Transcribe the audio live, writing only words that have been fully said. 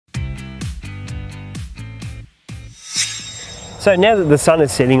So now that the sun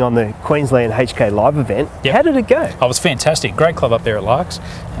is setting on the Queensland HK Live event, how did it go? Oh, it was fantastic. Great club up there at Larks.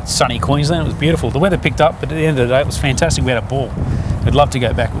 It's sunny Queensland. It was beautiful. The weather picked up, but at the end of the day, it was fantastic. We had a ball. I'd love to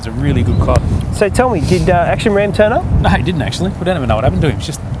go back. It was a really good club. So tell me, did Action Ram turn up? No, he didn't actually. We don't even know what happened to him. It's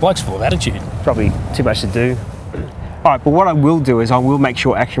just bloke's full of attitude. Probably too much to do. All right, but what I will do is I will make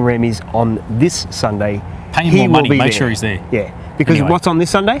sure Action Ram is on this Sunday. Pay him more money, make sure he's there. Yeah, because anyway, what's on this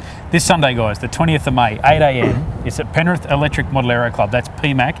Sunday? This Sunday, guys, the 20th of May, 8 a.m. It's at Penrith Electric Model Aero Club. That's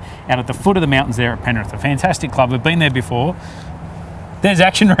PEMAC, out at the foot of the mountains there at Penrith. A fantastic club. We've been there before. There's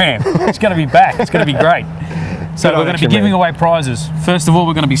Action Ram. It's going to be back. It's going to be great. So we're going to be giving away prizes. First of all,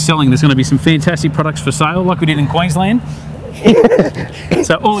 we're going to be selling. There's going to be some fantastic products for sale, like we did in Queensland.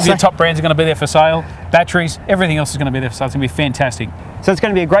 So all of your top brands are going to be there for sale. Batteries, everything else is going to be there for sale. It's going to be fantastic. So it's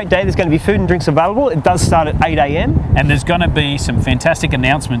going to be a great day. There's going to be food and drinks available. It does start at 8 a.m. And there's going to be some fantastic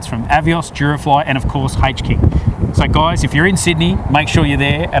announcements from Avios, Durafly, and of course HobbyKing. So guys, if you're in Sydney, make sure you're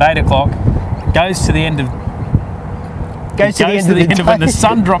there at 8 o'clock. Goes to the end of when the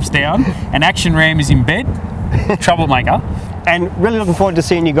sun drops down and Action Ram is in bed. Troublemaker. And really looking forward to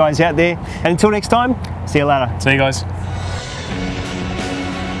seeing you guys out there. And until next time, see you later. See you guys.